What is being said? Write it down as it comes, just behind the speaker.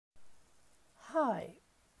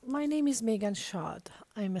My name is Megan Shad.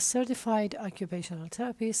 I'm a certified occupational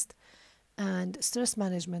therapist and stress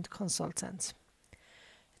management consultant.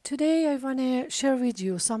 Today, I want to share with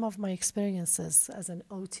you some of my experiences as an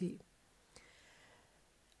OT.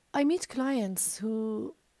 I meet clients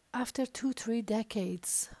who, after 2, 3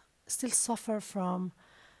 decades, still suffer from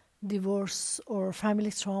divorce or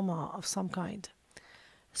family trauma of some kind.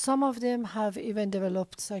 Some of them have even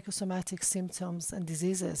developed psychosomatic symptoms and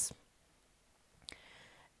diseases.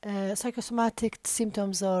 Psychosomatic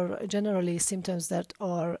symptoms are generally symptoms that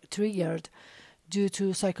are triggered due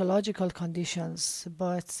to psychological conditions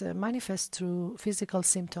but manifest through physical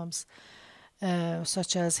symptoms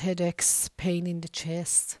such as headaches, pain in the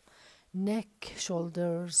chest, neck,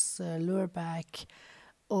 shoulders, lower back,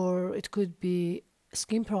 or it could be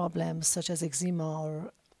skin problems such as eczema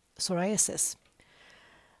or psoriasis.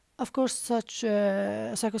 Of course, such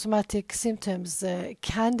psychosomatic symptoms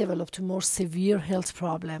can develop to more severe health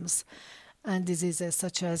problems and diseases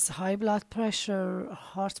such as high blood pressure,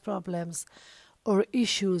 heart problems, or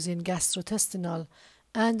issues in gastrointestinal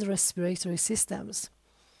and respiratory systems.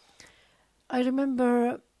 I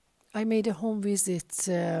remember I made a home visit,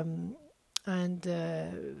 and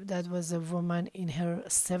that was a woman in her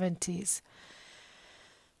 70s.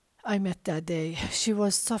 I met that day. She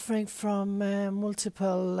was suffering from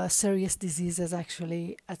multiple serious diseases,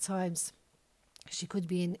 actually, at times. She could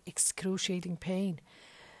be in excruciating pain.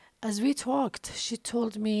 As we talked, she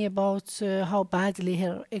told me about how badly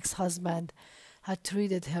her ex husband had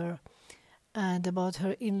treated her and about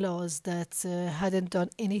her in laws that hadn't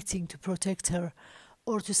done anything to protect her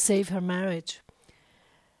or to save her marriage.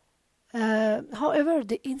 However,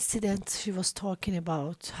 the incident she was talking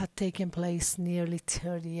about had taken place nearly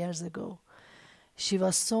 30 years ago. She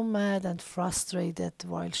was so mad and frustrated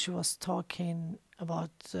while she was talking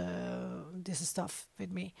about this stuff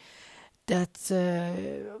with me that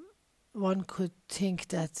one could think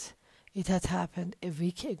that it had happened a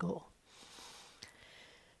week ago.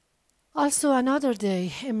 Also, another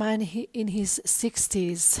day, a man in his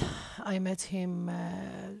 60s, I met him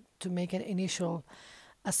to make an initial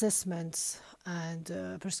assessment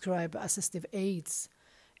and prescribe assistive aids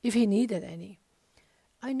if he needed any.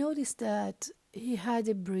 I noticed that he had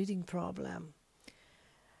a breathing problem.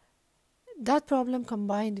 That problem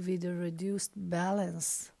combined with a reduced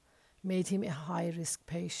balance made him a high risk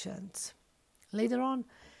patient. Later on,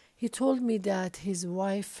 he told me that his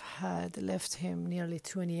wife had left him nearly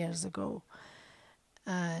 20 years ago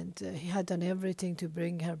and he had done everything to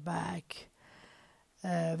bring her back.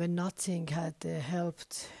 When nothing had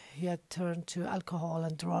helped, he had turned to alcohol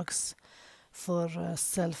and drugs for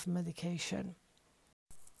self-medication.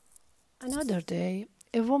 Another day,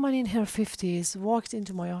 a woman in her 50s walked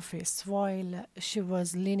into my office while she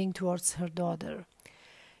was leaning towards her daughter.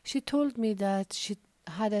 She told me that she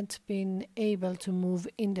hadn't been able to move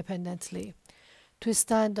independently, to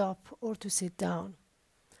stand up or to sit down.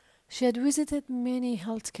 She had visited many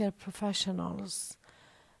healthcare professionals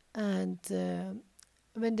and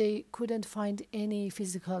when they couldn't find any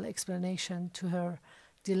physical explanation to her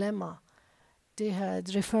dilemma, they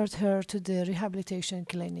had referred her to the rehabilitation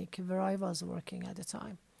clinic where I was working at the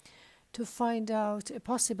time to find out a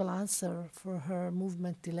possible answer for her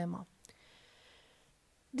movement dilemma.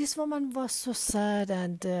 This woman was so sad,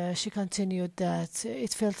 and she continued that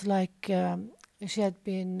it felt like she had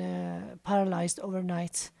been paralyzed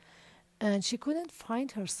overnight and she couldn't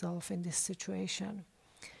find herself in this situation.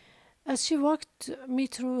 As she walked me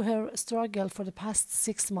through her struggle for the past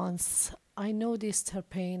 6 months, I noticed her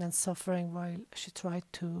pain and suffering while she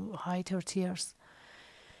tried to hide her tears.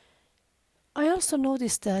 I also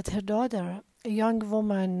noticed that her daughter, a young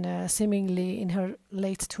woman seemingly in her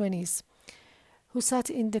late 20s, who sat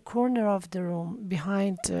in the corner of the room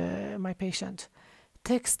behind my patient,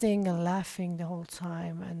 texting and laughing the whole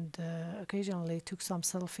time and occasionally took some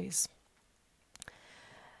selfies.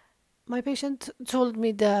 My patient told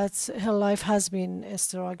me that her life has been a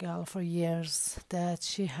struggle for years, that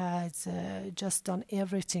she had just done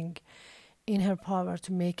everything in her power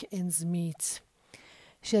to make ends meet.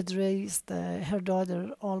 She had raised her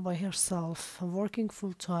daughter all by herself, working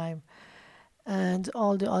full time, and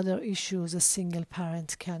all the other issues a single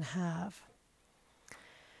parent can have.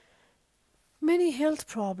 Many health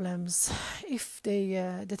problems, if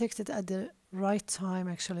they detected at the right time,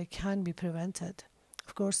 actually can be prevented.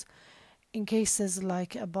 Of course, in cases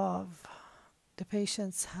like above, the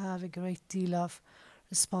patients have a great deal of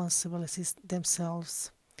responsibilities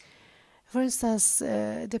themselves. For instance,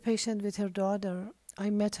 the patient with her daughter, I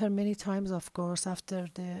met her many times, of course, after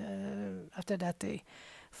that day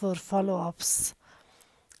for follow-ups.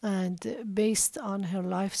 And based on her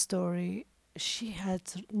life story, she had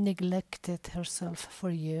neglected herself for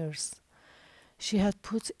years. She had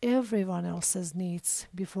put everyone else's needs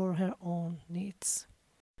before her own needs.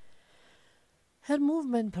 Her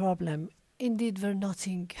movement problem indeed were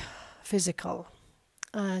nothing physical,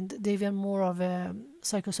 and they were more of a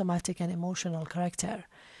psychosomatic and emotional character.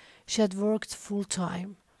 She had worked full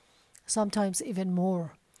time, sometimes even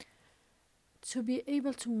more, to be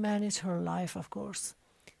able to manage her life, of course.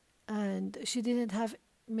 And she didn't have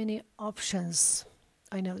many options,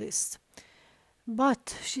 I noticed.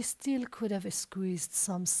 But she still could have squeezed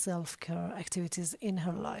some self care activities in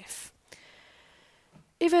her life.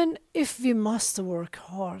 Even if we must work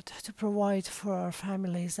hard to provide for our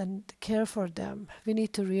families and care for them, we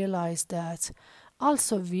need to realize that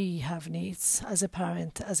also we have needs as a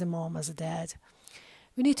parent, as a mom, as a dad.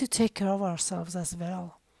 We need to take care of ourselves as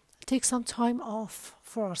well. Take some time off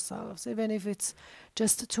for ourselves, even if it's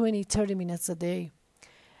just 20, 30 minutes a day.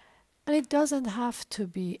 And it doesn't have to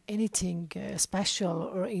be anything special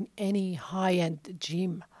or in any high end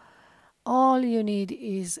gym. All you need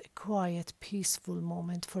is a quiet, peaceful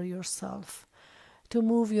moment for yourself to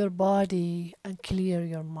move your body and clear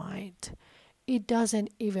your mind. It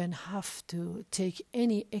doesn't even have to take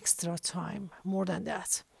any extra time more than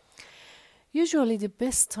that. Usually, the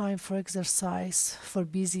best time for exercise for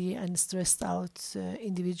busy and stressed out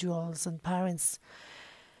individuals and parents,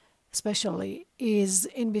 especially, is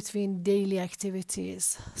in between daily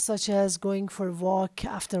activities, such as going for a walk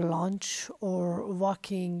after lunch or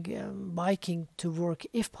walking, biking to work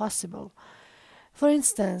if possible. For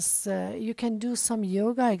instance, you can do some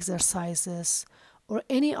yoga exercises or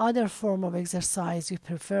any other form of exercise you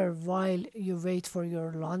prefer while you wait for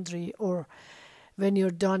your laundry or when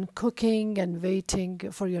you're done cooking and waiting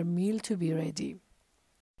for your meal to be ready.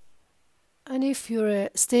 And if you're a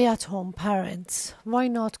stay at home parent, why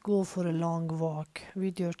not go for a long walk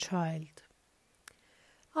with your child?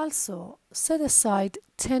 Also, set aside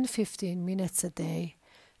 10-15 minutes a day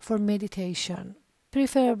for meditation,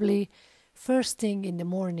 preferably first thing in the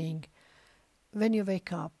morning when you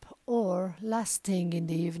wake up or last thing in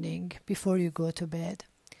the evening before you go to bed.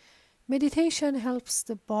 Meditation helps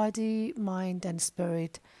the body, mind, and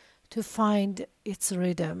spirit to find its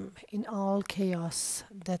rhythm in all chaos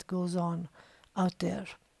that goes on out there.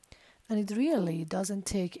 And it really doesn't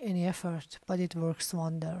take any effort, but it works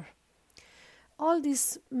wonder. All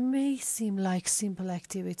these may seem like simple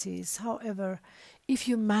activities. However, if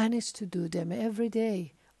you manage to do them every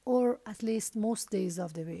day, or at least most days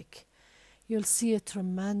of the week, you'll see a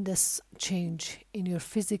tremendous change in your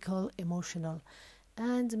physical, emotional,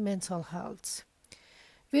 and mental health.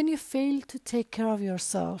 When you fail to take care of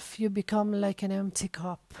yourself, you become like an empty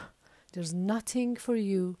cup. There's nothing for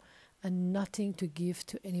you and nothing to give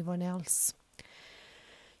to anyone else.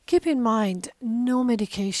 Keep in mind, no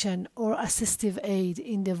medication or assistive aid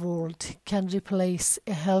in the world can replace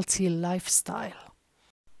a healthy lifestyle.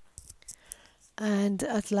 And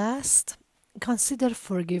at last, consider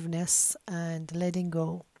forgiveness and letting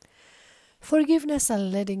go. Forgiveness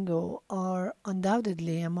and letting go are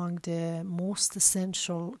undoubtedly among the most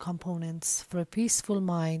essential components for a peaceful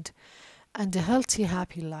mind and a healthy,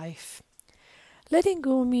 happy life. Letting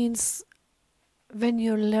go means when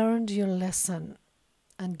you learned your lesson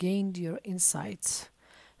and gained your insights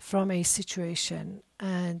from a situation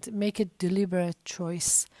and make a deliberate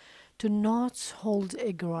choice to not hold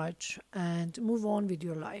a grudge and move on with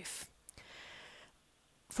your life.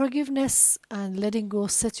 Forgiveness and letting go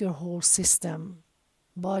set your whole system,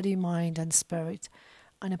 body, mind, and spirit,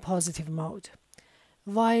 on a positive mode,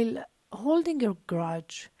 while holding a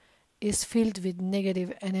grudge is filled with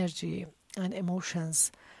negative energy and emotions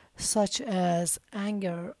such as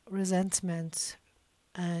anger, resentment,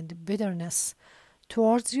 and bitterness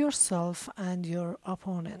towards yourself and your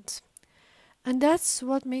opponent. And that's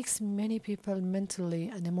what makes many people mentally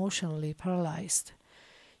and emotionally paralyzed.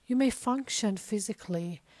 You may function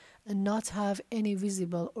physically and not have any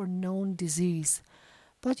visible or known disease,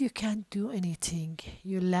 but you can't do anything.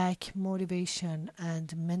 You lack motivation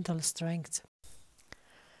and mental strength.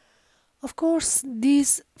 Of course,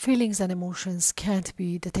 these feelings and emotions can't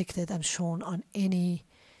be detected and shown on any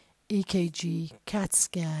EKG, CAT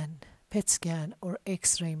scan, PET scan, or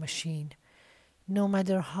X-ray machine, no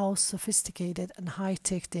matter how sophisticated and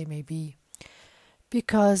high-tech they may be,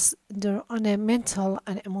 because they're on a mental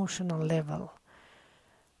and emotional level.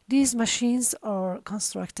 These machines are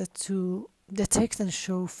constructed to detect and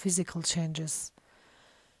show physical changes.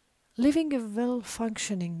 Living a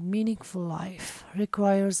well-functioning, meaningful life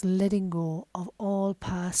requires letting go of all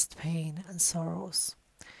past pain and sorrows.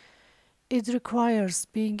 It requires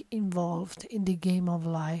being involved in the game of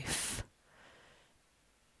life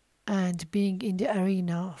and and being in the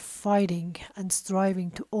arena, fighting and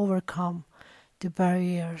striving to overcome the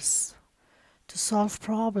barriers, to solve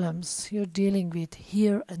problems you're dealing with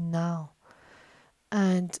here and now,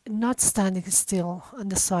 and not standing still on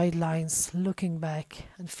the sidelines, looking back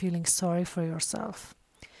and feeling sorry for yourself.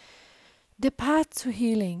 The path to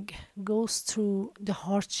healing goes through the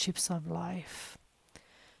hardships of life.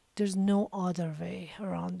 There's no other way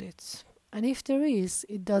around it. And if there is,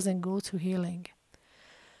 it doesn't go to healing.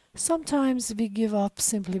 Sometimes we give up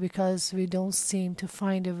simply because we don't seem to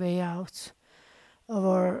find a way out of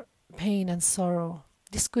our pain and sorrow.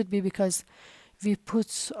 This could be because we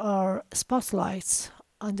put our spotlights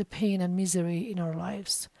on the pain and misery in our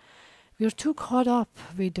lives. We're too caught up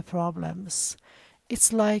with the problems.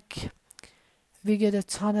 It's like we get a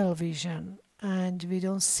tunnel vision and we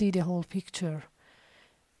don't see the whole picture.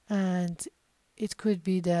 And it could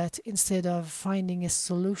be that instead of finding a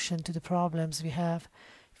solution to the problems we have,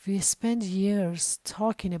 we spend years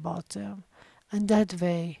talking about them, and that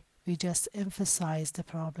way we just emphasize the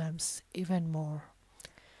problems even more.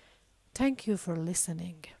 Thank you for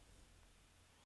listening.